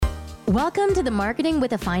Welcome to the Marketing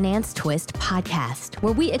with a Finance Twist podcast,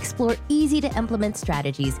 where we explore easy-to-implement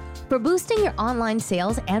strategies for boosting your online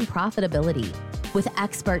sales and profitability. With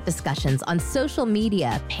expert discussions on social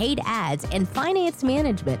media, paid ads, and finance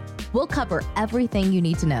management, we'll cover everything you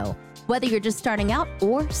need to know, whether you're just starting out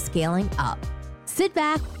or scaling up. Sit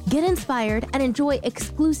back, get inspired, and enjoy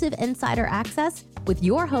exclusive insider access with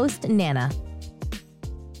your host, Nana.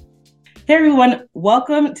 Hey everyone,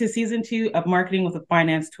 welcome to season 2 of Marketing with a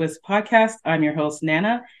Finance Twist podcast. I'm your host,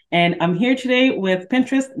 Nana, and I'm here today with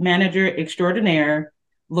Pinterest manager extraordinaire,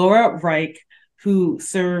 Laura Reich, who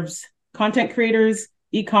serves content creators,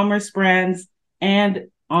 e-commerce brands, and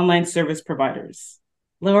online service providers.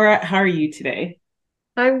 Laura, how are you today?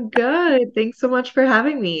 I'm good. Thanks so much for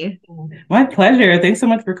having me. My pleasure. Thanks so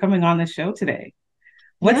much for coming on the show today.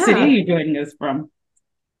 What city are you joining us from?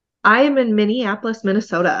 I am in Minneapolis,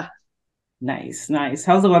 Minnesota. Nice.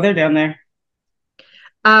 How's the weather down there?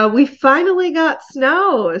 We finally got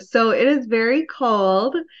snow, so it is very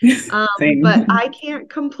cold. But I can't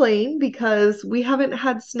complain because we haven't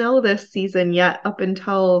had snow this season yet up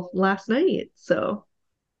until last night. So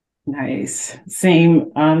nice.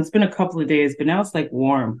 Same. It's been a couple of days, but now it's like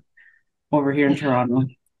warm over here in Toronto.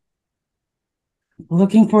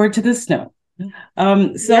 Looking forward to the snow.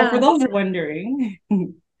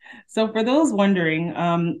 For those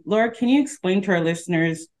wondering, Laura, can you explain to our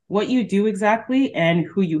listeners what you do exactly and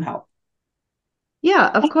who you help? Yeah,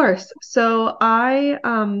 of course. So I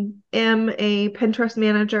am a Pinterest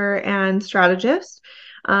manager and strategist.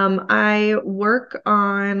 I work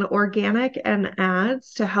on organic and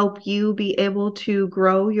ads to help you be able to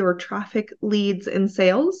grow your traffic, leads, and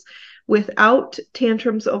sales without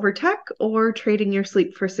tantrums over tech or trading your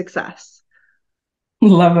sleep for success.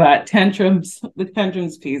 Love that. The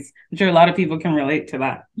tantrums piece. I'm sure a lot of people can relate to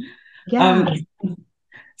that. Yeah.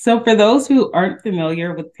 So for those who aren't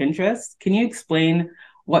familiar with Pinterest, can you explain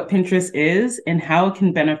what Pinterest is and how it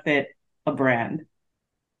can benefit a brand?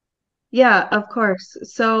 Yeah, of course.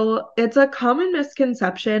 So it's a common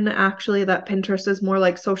misconception, actually, that Pinterest is more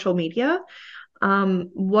like social media.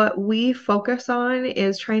 What we focus on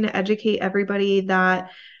is trying to educate everybody that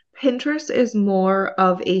Pinterest is more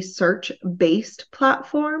of a search-based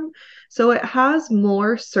platform. So it has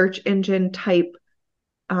more search engine type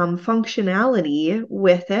functionality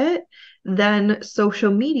with it than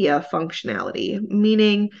social media functionality,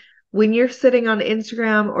 meaning when you're sitting on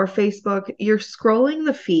Instagram or Facebook, you're scrolling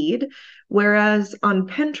the feed, whereas on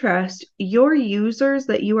Pinterest, your users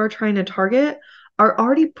that you are trying to target are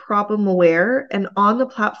already problem aware and on the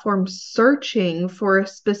platform searching for a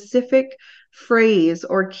specific phrase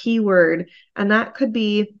or keyword. And that could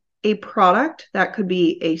be a product, that could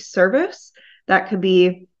be a service, that could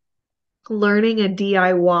be learning a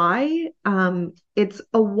DIY. It's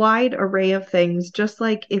a wide array of things, just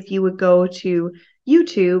like if you would go to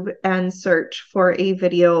YouTube and search for a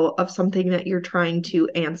video of something that you're trying to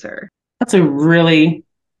answer. That's a really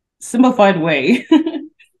simplified way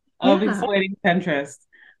of explaining Pinterest.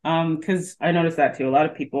 Because I noticed that too. A lot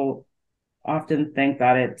of people often think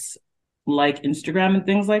that it's like Instagram and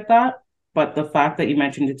things like that. But the fact that you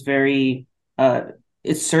mentioned it's very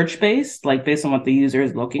it's search-based, like based on what the user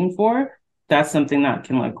is looking for, that's something that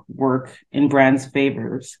can like work in brands'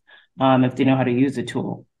 favors if they know how to use the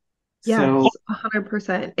tool. Yes, so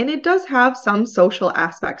 100%. And it does have some social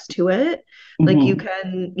aspects to it. Like you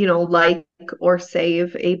can, like or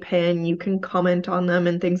save a pin, you can comment on them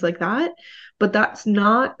and things like that. But that's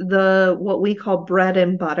not what we call bread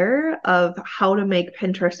and butter of how to make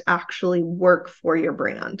Pinterest actually work for your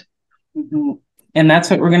brand. And that's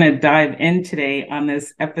what we're going to dive in today on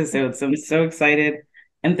this episode. So I'm so excited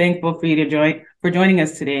and thankful for you for joining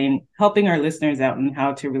us today and helping our listeners out on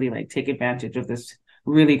how to really take advantage of this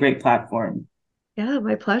really great platform. Yeah,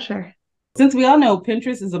 my pleasure. Since we all know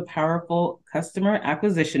Pinterest is a powerful customer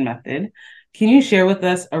acquisition method, can you share with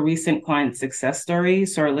us a recent client success story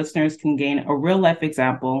so our listeners can gain a real life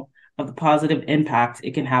example of the positive impact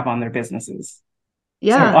it can have on their businesses?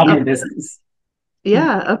 On their business.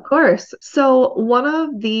 Yeah, of course. So one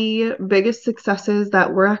of the biggest successes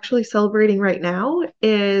that we're actually celebrating right now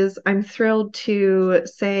is I'm thrilled to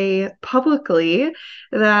say publicly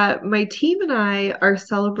that my team and I are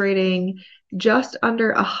celebrating just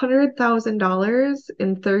under $100,000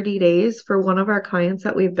 in 30 days for one of our clients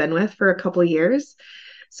that we've been with for a couple of years.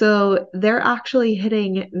 So they're actually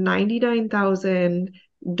hitting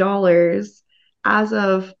 $99,000 as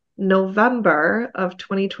of November of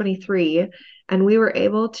 2023. And we were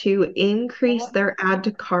able to increase their add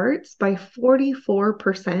to carts by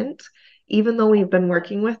 44%, even though we've been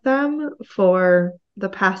working with them for the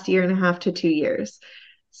past 1.5 to 2 years.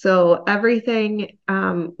 So everything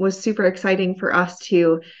was super exciting for us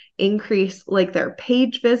to increase, like their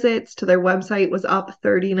page visits to their website was up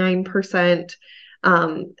 39%,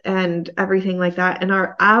 and everything like that. And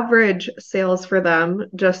our average sales for them,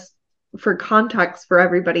 just for context for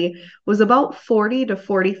everybody, was about 40 to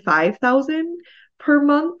 45,000 per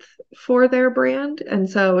month for their brand. And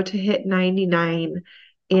so to hit 99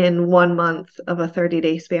 in 1 month of a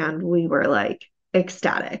 30-day span, we were like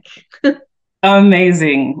ecstatic.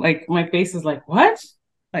 Amazing. Like my face is like, what?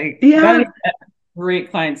 Like that Yeah. is a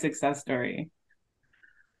great client success story.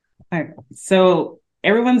 All right. So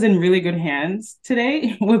everyone's in really good hands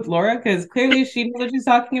today with Laura because clearly she knows what she's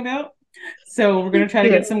talking about. So we're going to try to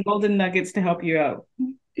Yeah. get some golden nuggets to help you out.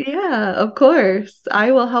 Yeah, of course.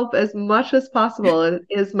 I will help as much as possible. It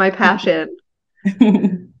is my passion.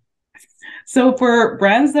 So for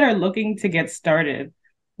brands that are looking to get started,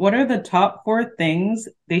 what are the top 4 things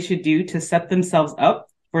they should do to set themselves up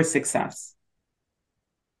for success?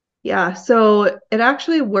 Yeah, so it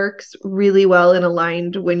actually works really well and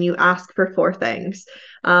aligned when you ask for 4 things.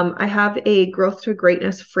 I have a growth to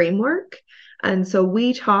greatness framework. And so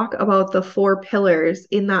we talk about the 4 pillars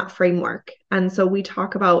in that framework. And so we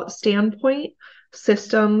talk about standpoint,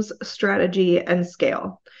 systems, strategy, and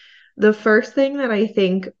scale. The first thing that I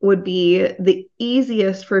think would be the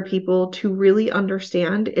easiest for people to really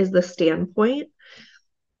understand is the standpoint.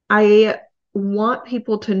 I want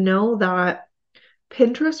people to know that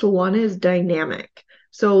Pinterest one is dynamic.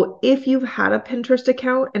 So if you've had a Pinterest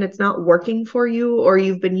account and it's not working for you or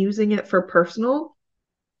you've been using it for personal,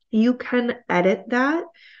 you can edit that.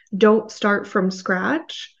 Don't start from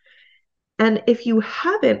scratch. And if you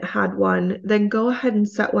haven't had one, then go ahead and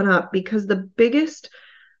set one up because the biggest,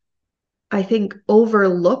 I think,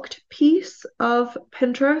 overlooked piece of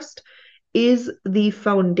Pinterest is the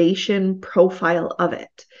foundation profile of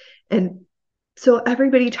it. And so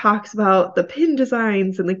everybody talks about the pin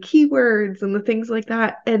designs and the keywords and the things like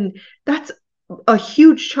that. And that's a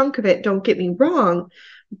huge chunk of it, don't get me wrong,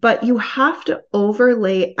 but you have to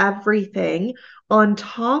overlay everything on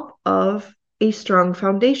top of a strong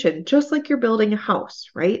foundation, just like you're building a house,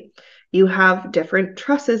 right? You have different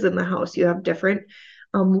trusses in the house, you have different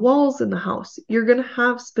walls in the house. You're going to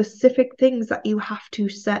have specific things that you have to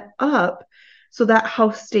set up so that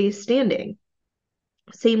house stays standing.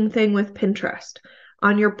 Same thing with Pinterest.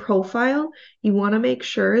 On your profile, you want to make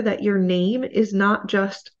sure that your name is not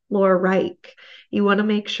just Laura Reich. You want to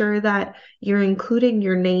make sure that you're including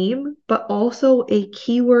your name, but also a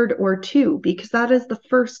keyword or 2, because that is the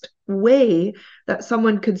first way that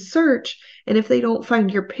someone could search. And if they don't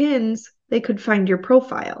find your pins, they could find your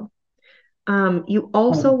profile. You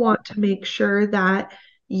also want to make sure that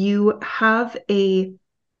you have a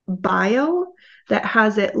bio that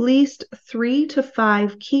has at least 3 to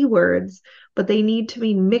 5 keywords, but they need to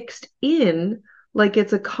be mixed in like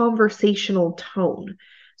it's a conversational tone.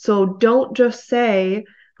 So don't just say,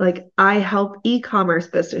 like, I help e-commerce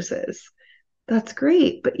businesses. That's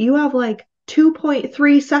great, but you have like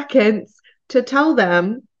 2.3 seconds to tell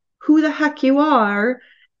them who the heck you are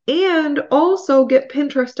and also get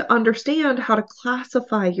Pinterest to understand how to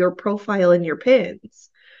classify your profile and your pins.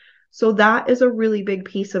 So that is a really big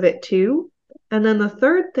piece of it too. And then the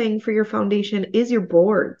third thing for your foundation is your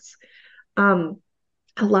boards. A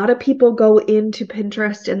lot of people go into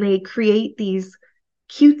Pinterest and they create these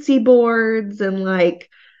cutesy boards and like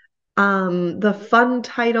the fun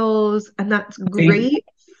titles, and that's great.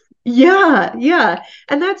 Yeah, yeah.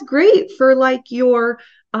 And that's great for like your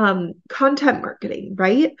content marketing,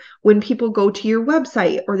 right? When people go to your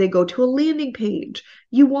website or they go to a landing page,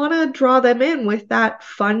 you want to draw them in with that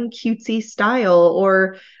fun, cutesy style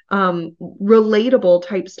or relatable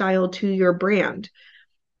type style to your brand.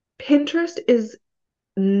 Pinterest is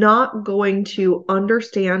not going to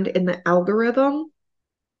understand in the algorithm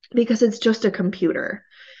because it's just a computer.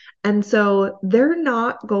 And so they're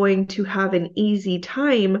not going to have an easy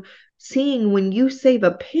time seeing when you save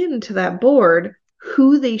a pin to that board,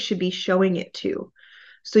 who they should be showing it to.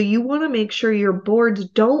 So you want to make sure your boards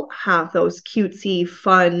don't have those cutesy,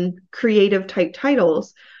 fun, creative type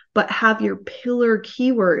titles, but have your pillar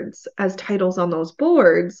keywords as titles on those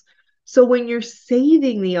boards. So when you're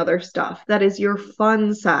saving the other stuff, that is your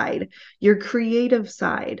fun side, your creative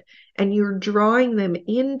side, and you're drawing them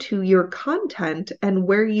into your content and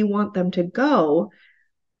where you want them to go,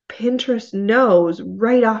 Pinterest knows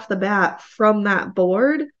right off the bat from that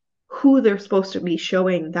board who they're supposed to be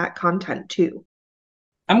showing that content to.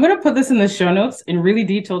 I'm going to put this in the show notes in really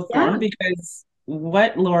detailed Yeah. form because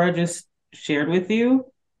what Laura just shared with you,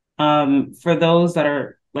 for those that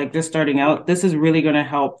are like just starting out, this is really going to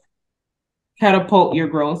help catapult your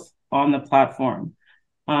growth on the platform.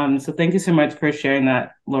 So thank you so much for sharing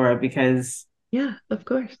that, Laura, because Yeah, of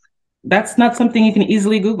course. that's not something you can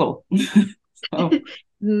easily Google. So,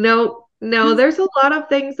 No, there's a lot of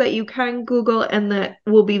things that you can Google and that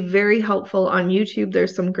will be very helpful on YouTube.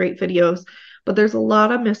 There's some great videos, but there's a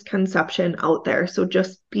lot of misconception out there. So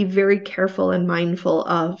just be very careful and mindful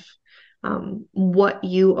of what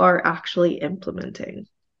you are actually implementing.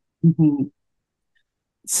 mhm.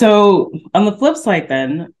 So on the flip side,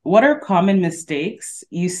 then, what are common mistakes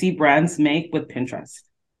you see brands make with Pinterest?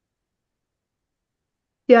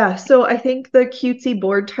 Yeah, so I think the cutesy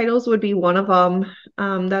board titles would be one of them.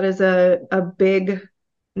 That is a big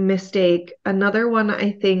mistake. Another one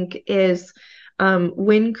I think is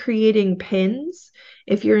when creating pins,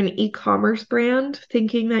 if you're an e-commerce brand,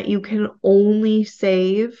 thinking that you can only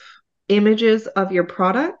save images of your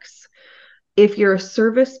products. If you're a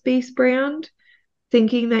service-based brand,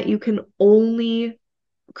 thinking that you can only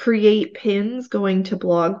create pins going to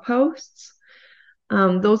blog posts.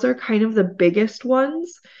 Those are kind of the biggest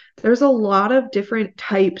ones. There's a lot of different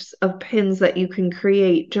types of pins that you can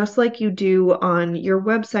create, just like you do on your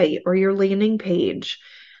website or your landing page.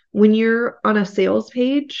 When you're on a sales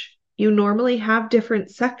page, you normally have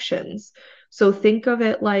different sections. So think of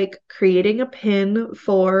it like creating a pin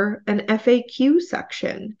for an FAQ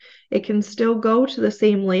section. It can still go to the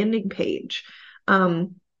same landing page.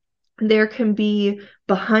 There can be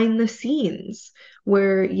behind the scenes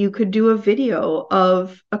where you could do a video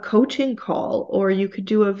of a coaching call, or you could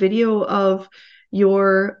do a video of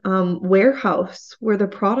your warehouse where the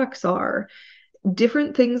products are.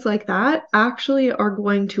 Different things like that actually are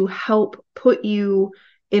going to help put you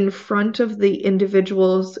in front of the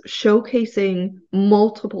individuals, showcasing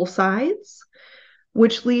multiple sides,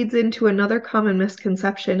 which leads into another common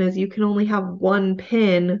misconception is you can only have one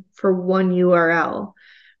pin for one URL,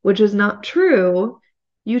 which is not true.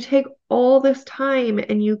 You take all this time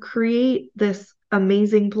and you create this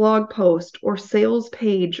amazing blog post or sales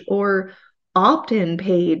page or opt-in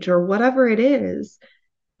page or whatever it is,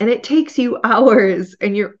 and it takes you hours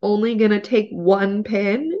and you're only going to take one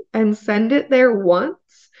pin and send it there once.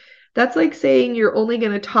 That's like saying you're only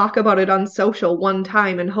going to talk about it on social one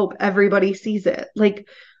time and hope everybody sees it. Like,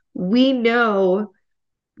 we know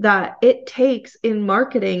that it takes in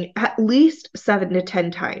marketing at least 7 to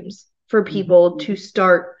 10 times for people to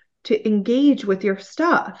start to engage with your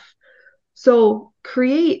stuff. So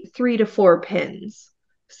create 3 to 4 pins,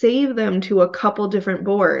 save them to a couple different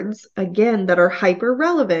boards, again, that are hyper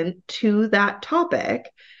relevant to that topic.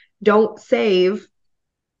 Don't save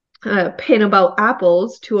a pin about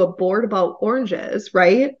apples to a board about oranges,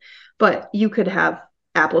 right? But you could have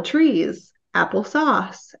apple trees, apple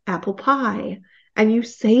sauce, apple pie, and you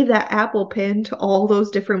save that apple pin to all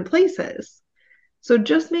those different places. So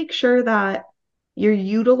just make sure that you're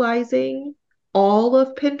utilizing all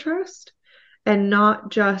of Pinterest and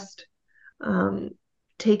not just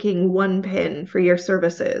taking one pin for your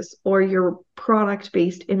services or your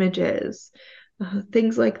product-based images.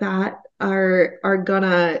 Things like that are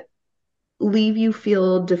gonna leave you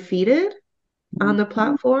feel defeated on the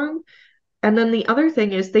platform. And then the other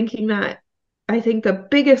thing is thinking that I think the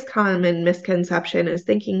biggest common misconception is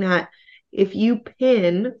thinking that if you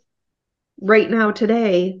pin right now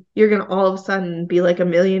today, you're going to all of a sudden be like a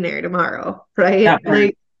millionaire tomorrow, right? That part.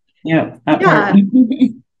 Like, Yeah, that yeah. part.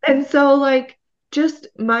 And so, like, just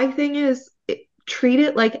my thing is treat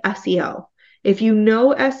it like SEO. If you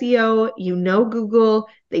know SEO, you know Google,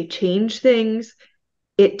 they change things.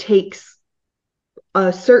 It takes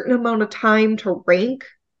a certain amount of time to rank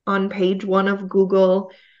on page 1 of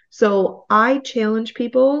Google. So I challenge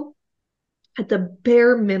people at the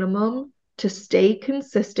bare minimum to stay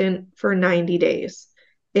consistent for 90 days.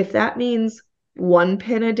 If that means 1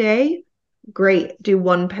 pin a day, great, do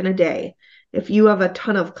 1 pin a day. If you have a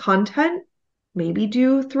ton of content, maybe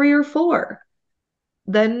do 3 or 4.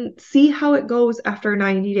 Then see how it goes after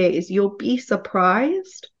 90 days. You'll be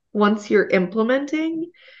surprised once you're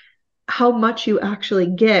implementing how much you actually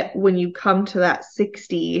get when you come to that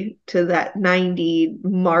 60 to that 90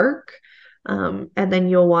 mark. And then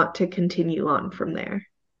you'll want to continue on from there.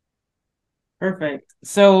 Perfect.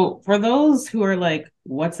 So for those who are like,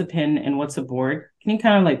 what's a pin and what's a board? Can you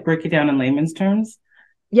kind of like break it down in layman's terms?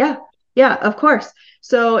 Yeah, of course.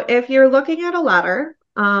 So if you're looking at a ladder,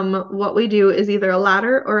 what we do is either a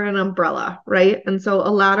ladder or an umbrella, right? And so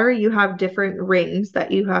a ladder, you have different rings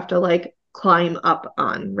that you have to like climb up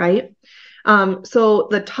on, right? So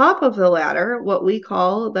the top of the ladder, what we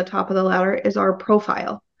call the top of the ladder, is our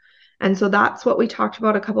profile. And so that's what we talked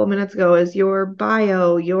about a couple of minutes ago is your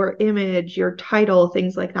bio, your image, your title,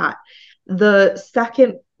 things like that. The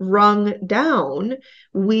second rung down,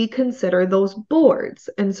 we consider those boards.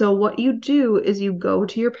 And so what you do is you go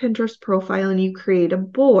to your Pinterest profile and you create a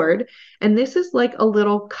board. And this is like a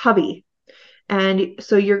little cubby. And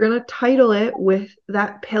so you're going to title it with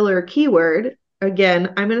that pillar keyword.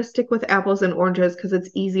 Again, I'm going to stick with apples and oranges because it's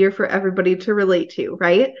easier for everybody to relate to,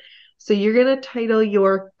 right? So you're going to title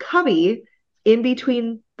your cubby in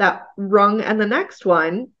between that rung and the next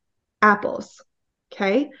one, apples.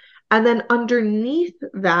 Okay. And then underneath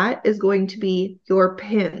that is going to be your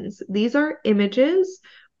pins. These are images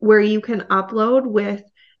where you can upload with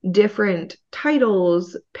different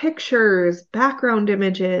titles, pictures, background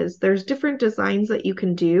images. There's different designs that you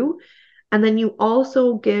can do. And then you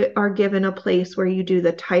also are given a place where you do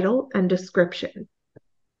the title and description.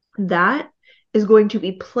 That is going to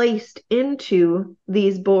be placed into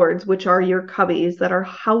these boards, which are your cubbies that are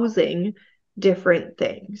housing different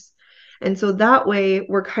things. And so that way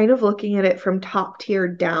we're kind of looking at it from top tier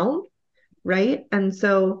down, right? And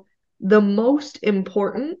so the most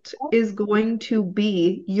important is going to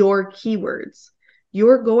be your keywords.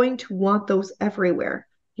 You're going to want those everywhere.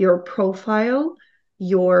 Your profile,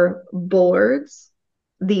 your boards,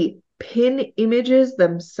 the pin images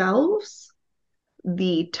themselves,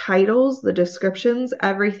 the titles, the descriptions,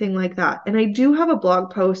 everything like that. And I do have a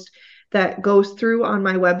blog post that goes through on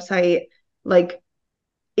my website, like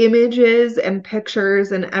images and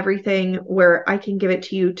pictures and everything, where I can give it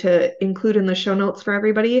to you to include in the show notes for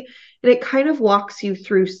everybody. And it kind of walks you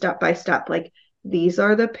through step by step, like these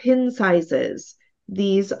are the pin sizes.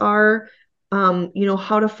 These are,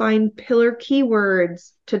 how to find pillar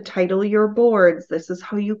keywords to title your boards. This is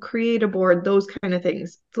how you create a board, those kind of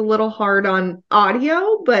things. It's a little hard on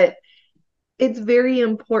audio, but it's very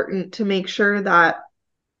important to make sure that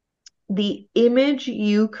the image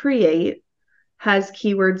you create has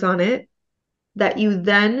keywords on it that you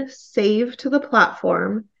then save to the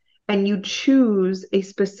platform, and you choose a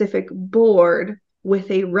specific board with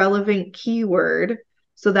a relevant keyword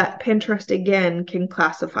so that Pinterest again can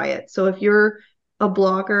classify it. So if you're a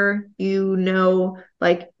blogger,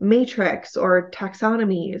 like matrix or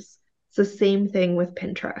taxonomies, it's the same thing with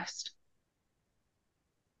Pinterest.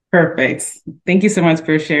 Perfect. Thank you so much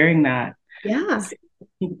for sharing that. Yeah.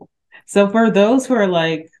 So for those who are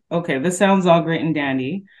like, okay, this sounds all great and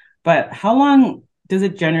dandy, but how long does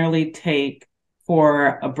it generally take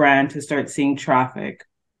for a brand to start seeing traffic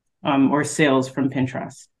or sales from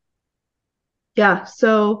Pinterest? Yeah,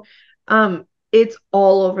 so it's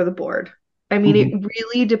all over the board. I mean, it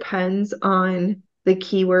really depends on the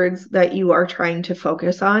keywords that you are trying to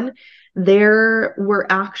focus on. There were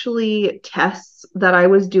actually tests that I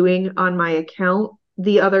was doing on my account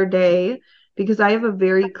the other day because I have a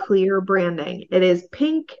very clear branding. It is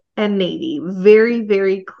pink and navy, very,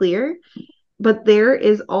 very clear. But there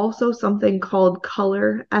is also something called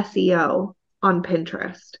color SEO on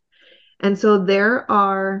Pinterest. And so there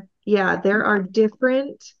are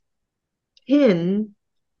different pins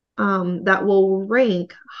that will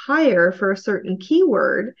rank higher for a certain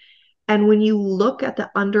keyword. And when you look at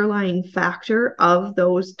the underlying factor of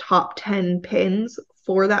those top 10 pins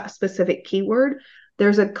for that specific keyword,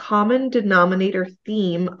 there's a common denominator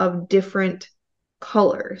theme of different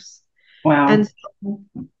colors. Wow. And so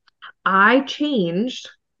I changed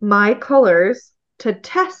my colors to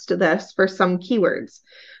test this for some keywords.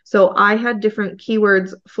 So I had different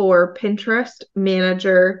keywords for Pinterest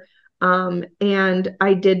manager, and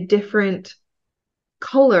I did different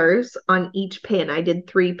colors on each pin. I did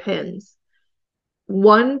 3 pins.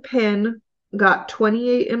 One pin got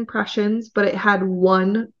 28 impressions, but it had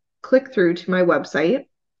 1 click through to my website.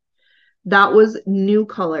 That was new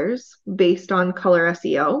colors based on color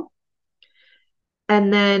SEO.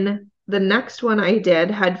 And then the next one I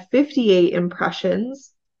did had 58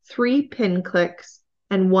 impressions, 3 pin clicks,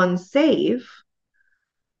 and 1 save.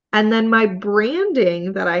 And then my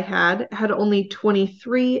branding that I had only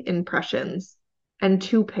 23 impressions and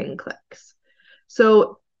 2 pin clicks.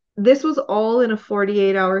 So this was all in a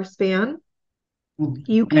 48-hour span.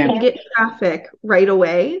 You can get traffic right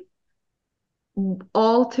away.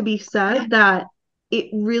 All to be said that it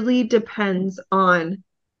really depends on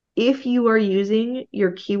if you are using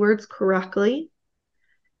your keywords correctly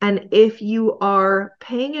and if you are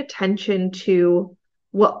paying attention to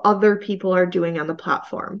what other people are doing on the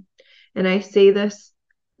platform. And I say this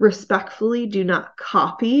respectfully, do not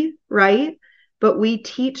copy, right? But we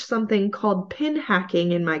teach something called pin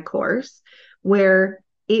hacking in my course, where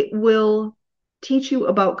it will teach you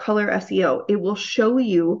about color SEO. It will show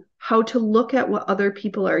you how to look at what other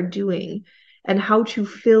people are doing and how to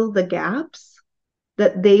fill the gaps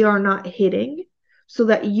that they are not hitting so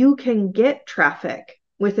that you can get traffic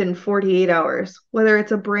within 48 hours, whether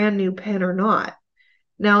it's a brand new pin or not.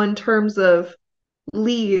 Now, in terms of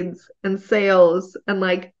leads and sales and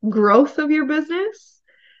like growth of your business,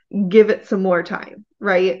 give it some more time,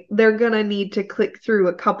 right? They're going to need to click through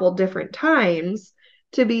a couple different times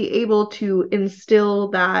to be able to instill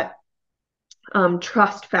that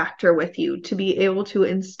trust factor with you, to be able to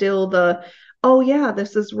instill the, oh yeah,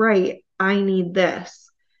 this is right, I need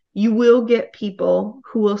this. You will get people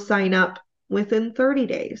who will sign up within 30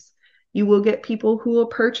 days. You will get people who will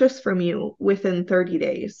purchase from you within 30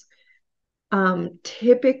 days.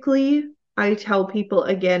 Typically, I tell people,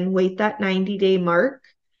 again, wait that 90-day mark.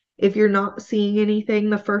 If you're not seeing anything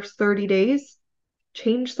the first 30 days,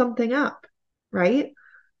 change something up, right?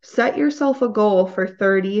 Set yourself a goal for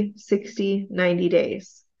 30, 60, 90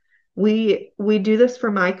 days. We do this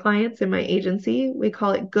for my clients in my agency. We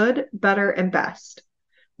call it good, better, and best.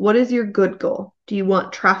 What is your good goal? Do you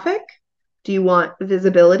want traffic? Do you want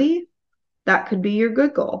visibility? That could be your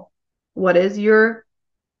good goal. What is your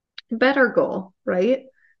better goal, right?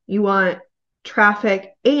 You want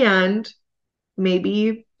traffic and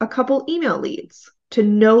maybe a couple email leads to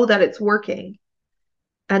know that it's working.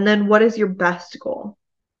 And then what is your best goal?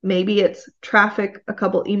 Maybe it's traffic, a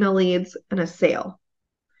couple email leads, and a sale.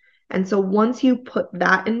 And so once you put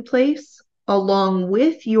that in place, along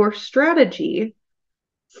with your strategy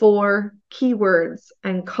for keywords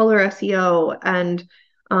and color SEO and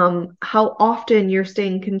how often you're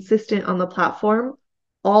staying consistent on the platform,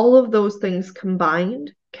 all of those things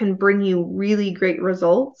combined can bring you really great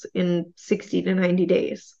results in 60 to 90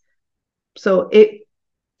 days. So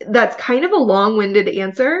that's kind of a long-winded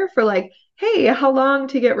answer for like, hey, how long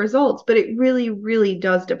to get results? But it really, really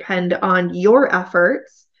does depend on your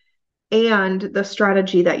efforts and the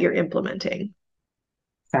strategy that you're implementing.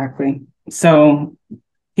 Exactly. So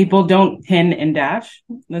people don't pin and dash.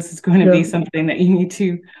 This is going to be something that you need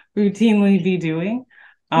to routinely be doing.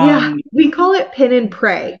 Yeah, we call it pin and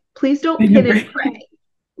pray. Please don't pin and pray.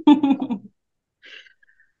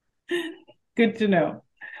 Good to know.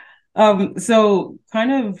 So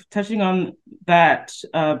kind of touching on that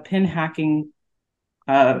pin hacking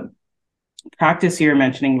practice you were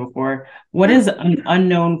mentioning before, what is an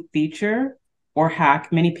unknown feature or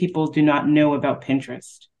hack many people do not know about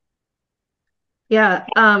Pinterest? Yeah,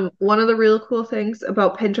 one of the real cool things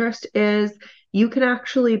about Pinterest is you can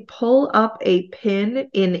actually pull up a pin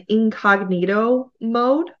in incognito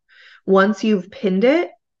mode once you've pinned it.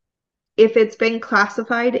 If it's been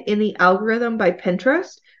classified in the algorithm by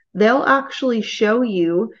Pinterest, they'll actually show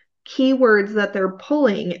you keywords that they're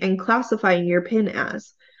pulling and classifying your pin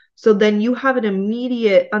as. So then you have an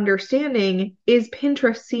immediate understanding, is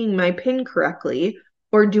Pinterest seeing my pin correctly,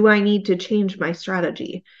 or do I need to change my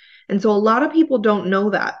strategy? And so a lot of people don't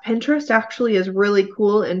know that. Pinterest actually is really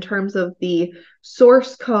cool in terms of the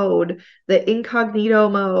source code, the incognito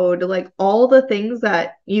mode, like all the things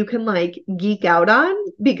that you can like geek out on,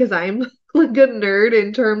 because I'm like a nerd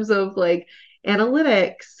in terms of like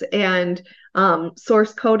analytics and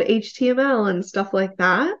source code HTML and stuff like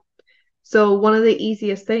that. So one of the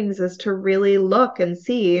easiest things is to really look and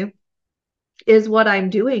see, is what I'm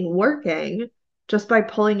doing working, just by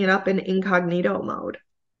pulling it up in incognito mode.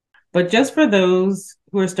 But just for those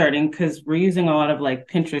who are starting, because we're using a lot of like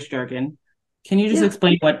Pinterest jargon, can you just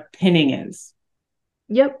explain what pinning is?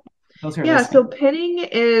 Yep. Yeah, so pinning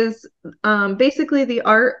is basically the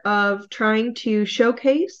art of trying to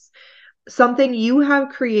showcase something you have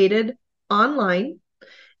created online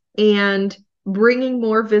and bringing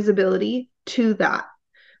more visibility to that.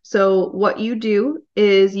 So what you do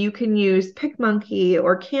is you can use PicMonkey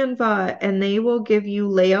or Canva, and they will give you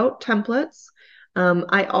layout templates.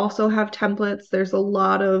 I also have templates. There's a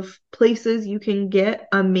lot of places you can get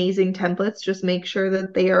amazing templates. Just make sure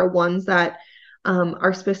that they are ones that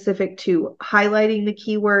are specific to highlighting the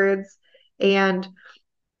keywords and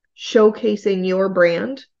showcasing your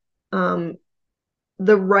brand the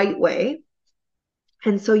right way.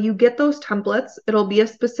 And so you get those templates. It'll be a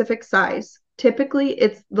specific size. Typically,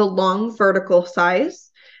 it's the long vertical size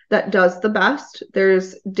that does the best.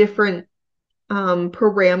 There's different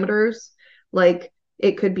parameters, like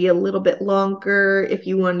it could be a little bit longer if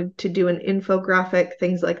you wanted to do an infographic,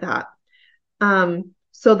 things like that.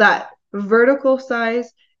 So that vertical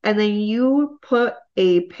size, and then you put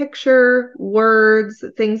a picture, words,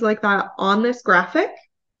 things like that on this graphic.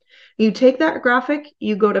 You take that graphic,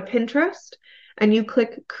 you go to Pinterest, and you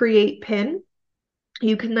click Create Pin.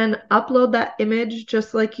 You can then upload that image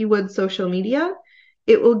just like you would social media.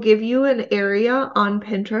 It will give you an area on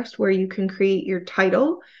Pinterest where you can create your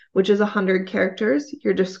title, which is 100 characters,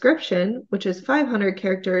 your description, which is 500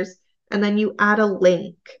 characters, and then you add a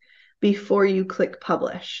link. before you click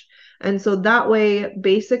publish. And so that way,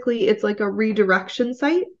 basically, it's like a redirection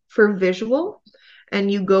site for visual. And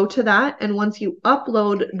you go to that. And once you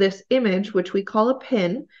upload this image, which we call a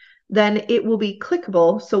pin, then it will be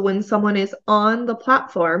clickable. So when someone is on the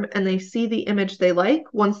platform and they see the image they like,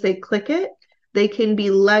 once they click it, they can be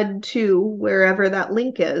led to wherever that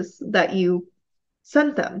link is that you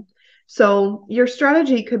sent them. So your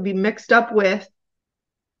strategy could be mixed up with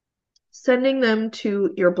sending them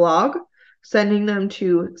to your blog, sending them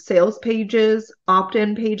to sales pages,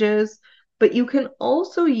 opt-in pages, but you can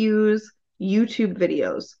also use YouTube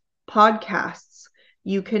videos, podcasts.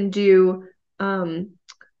 You can do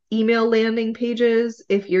email landing pages.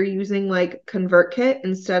 If you're using like ConvertKit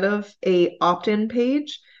instead of a opt-in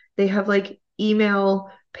page, they have like email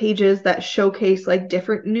pages that showcase like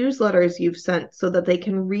different newsletters you've sent so that they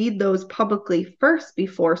can read those publicly first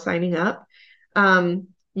before signing up.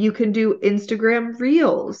 You can do Instagram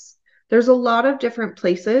Reels. There's a lot of different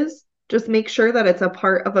places. Just make sure that it's a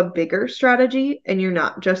part of a bigger strategy and you're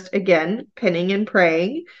not just, again, pinning and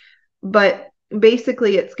praying. But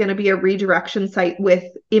basically, it's going to be a redirection site with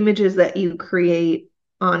images that you create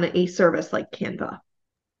on a service like Canva.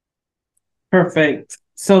 Perfect.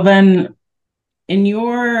 So then, in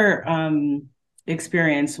your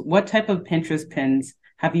experience, what type of Pinterest pins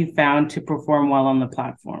have you found to perform well on the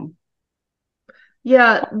platform?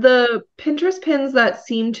 Yeah, the Pinterest pins that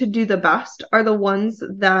seem to do the best are the ones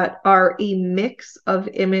that are a mix of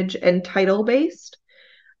image and title based.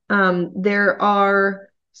 There are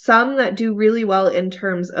some that do really well in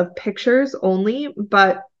terms of pictures only,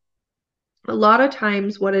 but a lot of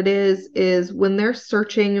times what it is when they're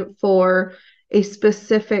searching for a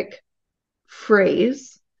specific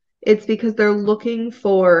phrase, it's because they're looking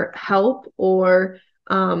for help or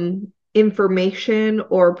information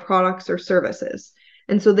or products or services.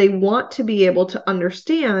 And so they want to be able to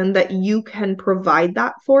understand that you can provide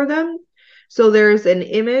that for them. So there's an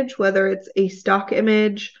image, whether it's a stock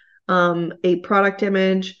image, a product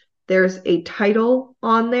image, there's a title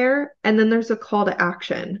on there, and then there's a call to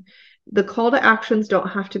action. The call to actions don't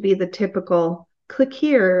have to be the typical click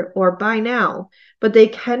here or buy now, but they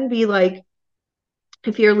can be like,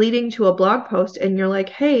 if you're leading to a blog post and you're like,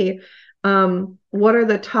 hey, what are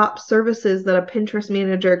the top services that a Pinterest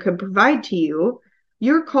manager could provide to you?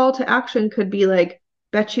 Your call to action could be like,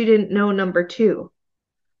 bet you didn't know number 2.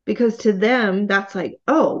 Because to them, that's like,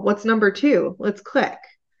 oh, what's number 2? Let's click.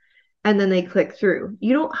 And then they click through.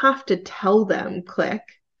 You don't have to tell them click.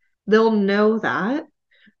 They'll know that.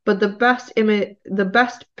 But the best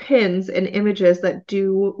pins and images that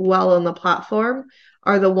do well on the platform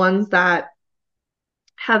are the ones that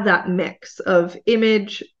have that mix of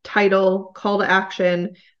image, title, call to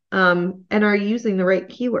action, and are using the right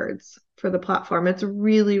keywords for the platform. It's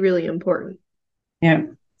really, really important. Yeah.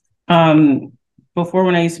 Before,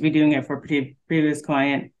 when I used to be doing it for a previous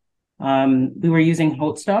client, we were using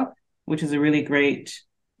Holdstock, which is a really great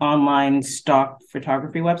online stock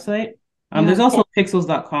photography website. There's also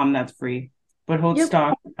pixels.com that's free, but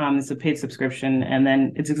Holdstock is a paid subscription. And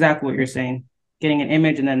then it's exactly what you're saying, getting an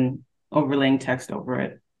image and then overlaying text over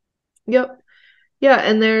it. Yep. Yeah,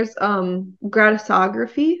 and there's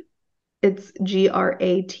Gratisography. It's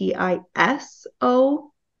Gratiso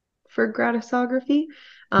for Gratisography.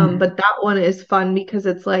 But that one is fun because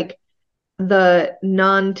it's like the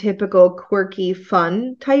non-typical quirky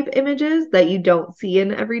fun type images that you don't see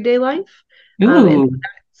in everyday life. And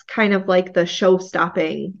that's kind of like the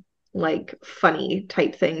show-stopping, like funny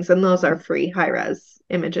type things. And those are free high-res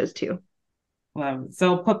images too.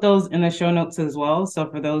 So put those in the show notes as well. So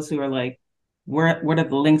for those who are like, what are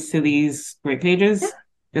the links to these great pages? Yeah.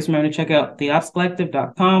 Just remember to check out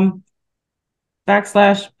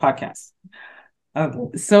theopscollective.com/podcast.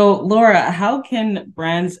 So Laura, how can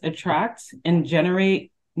brands attract and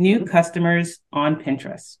generate new customers on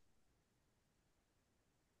Pinterest?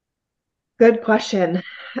 Good question.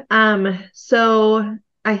 So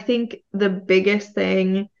I think the biggest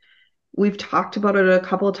thing, we've talked about it a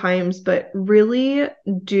couple of times, but really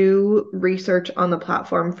do research on the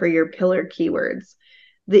platform for your pillar keywords.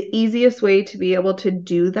 The easiest way to be able to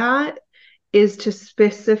do that is to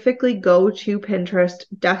specifically go to Pinterest,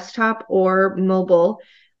 desktop or mobile.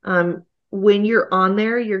 When you're on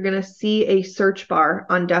there, you're going to see a search bar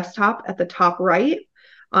on desktop at the top right.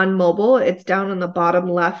 On mobile, it's down in the bottom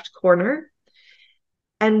left corner.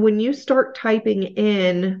 And when you start typing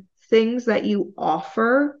in things that you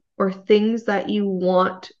offer or things that you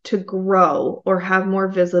want to grow or have more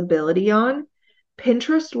visibility on,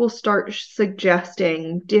 Pinterest will start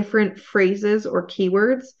suggesting different phrases or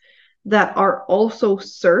keywords that are also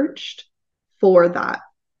searched for that.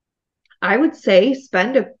 I would say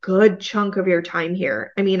spend a good chunk of your time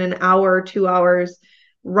here. I mean, an hour, 2 hours,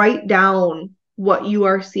 write down what you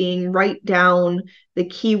are seeing, write down the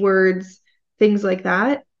keywords, things like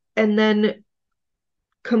that, and then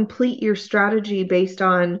complete your strategy based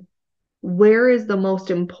on where is the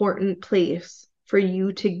most important place for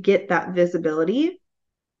you to get that visibility.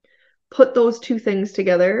 Put those two things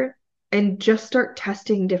together and just start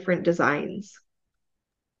testing different designs.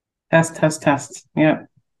 Test. Yeah.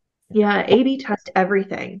 Yeah, A/B test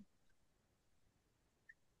everything.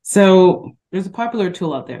 So there's a popular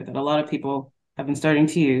tool out there that a lot of people have been starting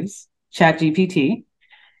to use, ChatGPT.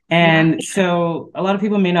 And so a lot of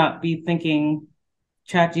people may not be thinking,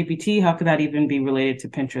 ChatGPT, how could that even be related to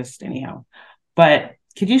Pinterest anyhow? But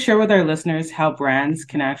could you share with our listeners how brands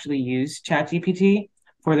can actually use ChatGPT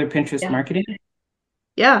for their Pinterest marketing?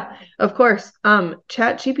 Yeah, of course.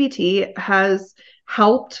 ChatGPT has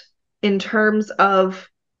helped in terms of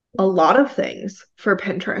a lot of things for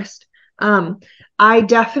Pinterest. I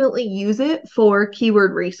definitely use it for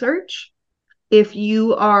keyword research. If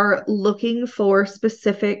you are looking for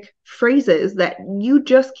specific phrases that you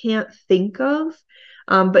just can't think of,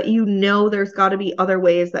 but you know there's got to be other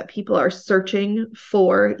ways that people are searching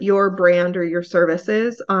for your brand or your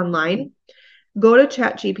services online, go to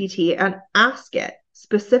ChatGPT and ask it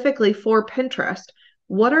specifically for Pinterest,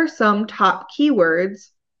 what are some top keywords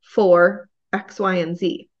for X, Y, and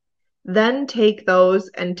Z? Then take those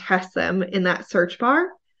and test them in that search bar.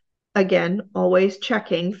 Again, always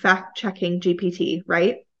fact checking GPT,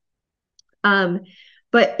 right?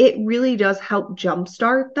 But it really does help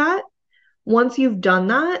jumpstart that. Once you've done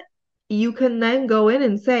that, you can then go in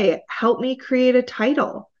and say, help me create a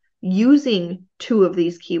title using 2 of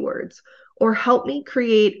these keywords, or help me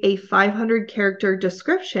create a 500 character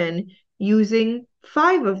description using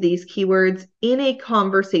 5 of these keywords in a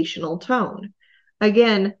conversational tone.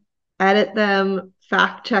 Again, edit them,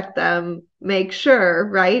 fact check them, make sure,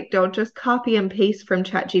 right? Don't just copy and paste from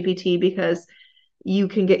ChatGPT, because you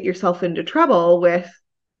can get yourself into trouble with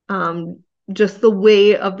just the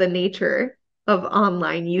way of the nature of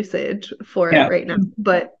online usage for it right now.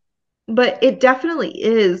 But it definitely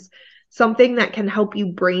is something that can help you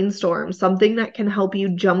brainstorm, something that can help you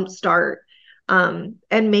jumpstart,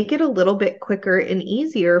 and make it a little bit quicker and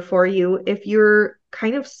easier for you if you're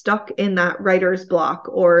kind of stuck in that writer's block,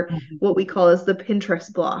 or what we call as the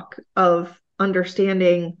Pinterest block of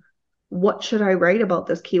understanding, what should I write about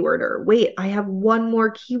this keyword? Or wait, I have one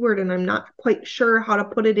more keyword and I'm not quite sure how to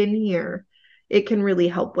put it in here. It can really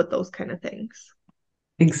help with those kind of things.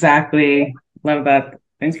 Exactly. Love that.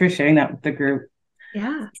 Thanks for sharing that with the group.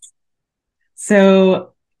 Yeah.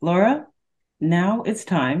 So, Laura, now it's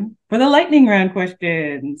time for the lightning round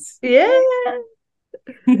questions. Yeah.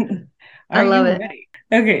 I love it. Ready?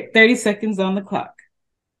 Okay, 30 seconds on the clock.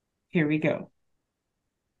 Here we go.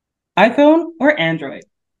 iPhone or Android?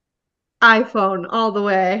 iPhone all the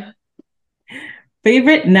way.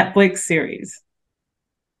 Favorite Netflix series?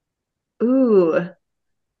 Ooh.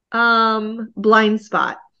 Blind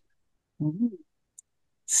Spot.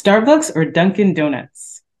 Starbucks or Dunkin'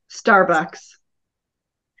 Donuts? Starbucks.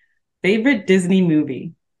 Favorite Disney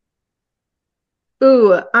movie?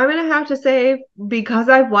 Ooh, I'm going to have to say, because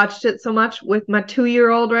I've watched it so much with my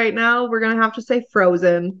 2-year-old right now, we're going to have to say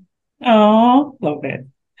Frozen. Oh, love it.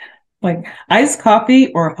 Like iced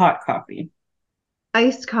coffee or hot coffee?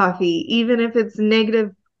 Iced coffee, even if it's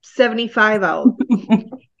negative 75 out.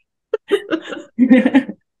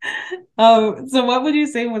 So what would you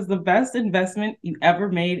say was the best investment you ever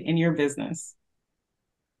made in your business?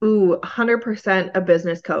 Ooh, 100% a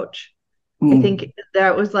business coach. I think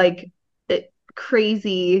that was like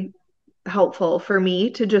crazy helpful for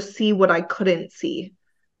me to just see what I couldn't see.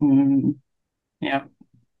 Yeah.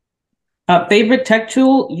 Favorite tech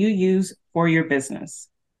tool you use for your business?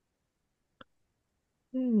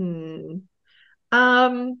 I'm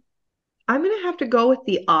going to have to go with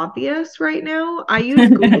the obvious right now. I use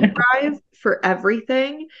Google Drive for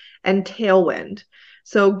everything and Tailwind.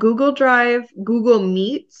 So Google Drive, Google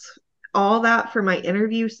Meets, all that for my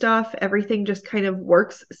interview stuff, everything just kind of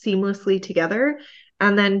works seamlessly together.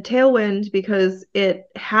 And then Tailwind, because it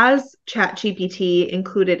has ChatGPT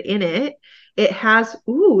included in it. It has,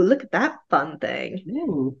 ooh, look at that fun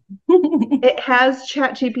thing. It has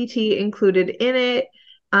ChatGPT included in it.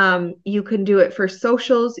 You can do it for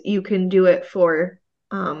socials. You can do it for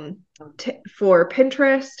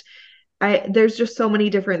Pinterest. There's just so many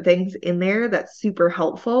different things in there that's super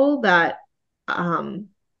helpful that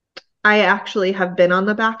I actually have been on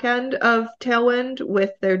the back end of Tailwind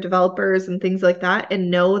with their developers and things like that, and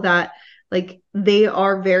know that like they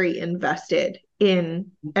are very invested in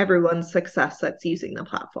everyone's success that's using the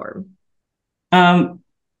platform.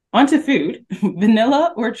 Onto food,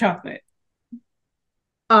 vanilla or chocolate?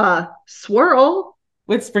 Swirl.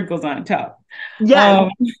 With sprinkles on top. Yes.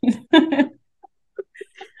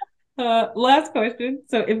 Last question.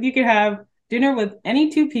 So if you could have dinner with any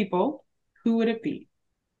two people, who would it be?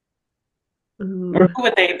 Ooh. Or who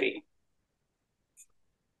would they be?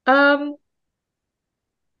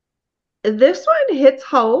 This one hits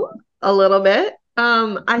home a little bit.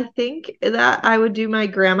 I think that I would do my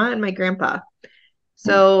grandma and my grandpa.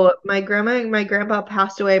 So my grandma and my grandpa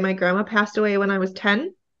passed away. My grandma passed away when I was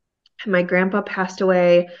 10. And my grandpa passed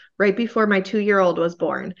away right before my 2-year-old was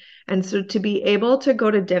born. And so to be able to go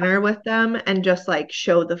to dinner with them and just like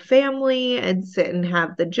show the family and sit and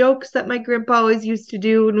have the jokes that my grandpa always used to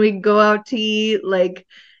do when we go out to eat, like,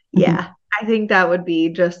 yeah, I think that would be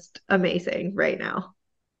just amazing right now.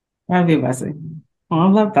 That'd be amazing. Oh, I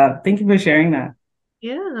love that. Thank you for sharing that.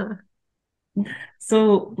 Yeah.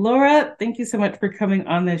 So, Laura, thank you so much for coming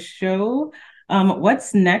on this show.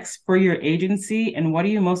 What's next for your agency and what are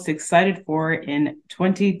you most excited for in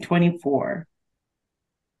 2024?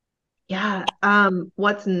 Yeah.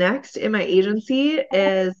 What's next in my agency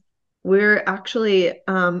is we're actually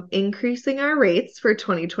increasing our rates for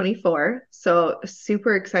 2024. So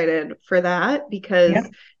super excited for that because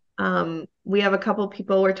we have a couple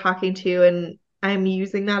people we're talking to and I'm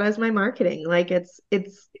using that as my marketing. Like it's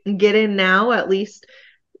get in now, at least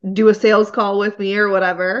do a sales call with me or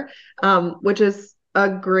whatever, which is a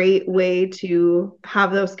great way to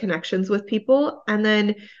have those connections with people. And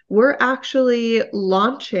then we're actually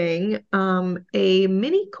launching a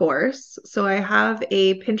mini course. So I have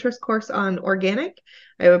a Pinterest course on organic.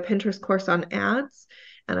 I have a Pinterest course on ads.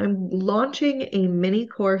 And I'm launching a mini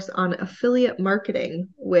course on affiliate marketing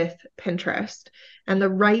with Pinterest and the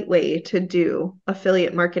right way to do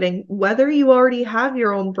affiliate marketing, whether you already have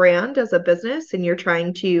your own brand as a business and you're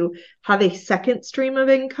trying to have a second stream of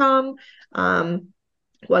income,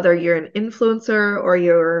 whether you're an influencer or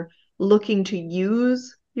you're looking to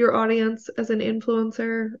use your audience as an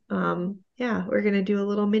influencer. Yeah, we're going to do a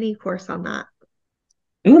little mini course on that.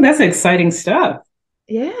 Ooh, that's exciting stuff.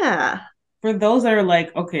 Yeah. For those that are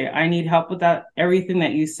like, okay, I need help with that, everything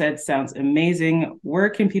that you said sounds amazing. Where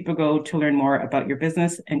can people go to learn more about your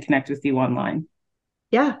business and connect with you online?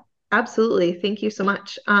 Yeah, absolutely. Thank you so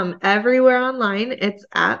much. Everywhere online, it's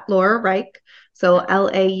at Laura Reich. So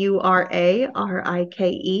LauraRike.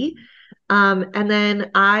 And then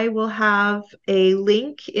I will have a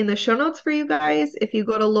link in the show notes for you guys. If you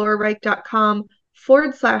go to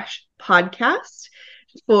laurareich.com/podcast.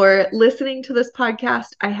 For listening to this podcast,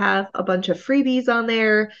 I have a bunch of freebies on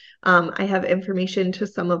there. I have information to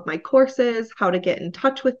some of my courses, how to get in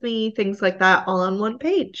touch with me, things like that, all on one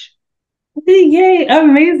page. Yay,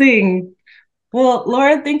 amazing. Well,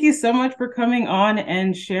 Laura, thank you so much for coming on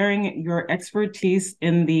and sharing your expertise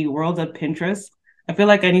in the world of Pinterest. I feel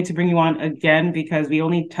like I need to bring you on again because we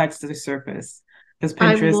only touched the surface.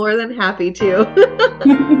 I'm more than happy to.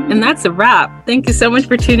 And that's a wrap. Thank you so much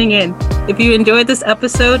for tuning in. If you enjoyed this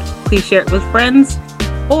episode, please share it with friends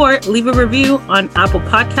or leave a review on Apple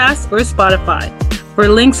Podcasts or Spotify. For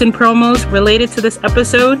links and promos related to this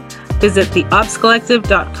episode, visit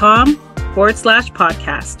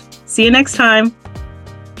theopscollective.com/podcast. See you next time.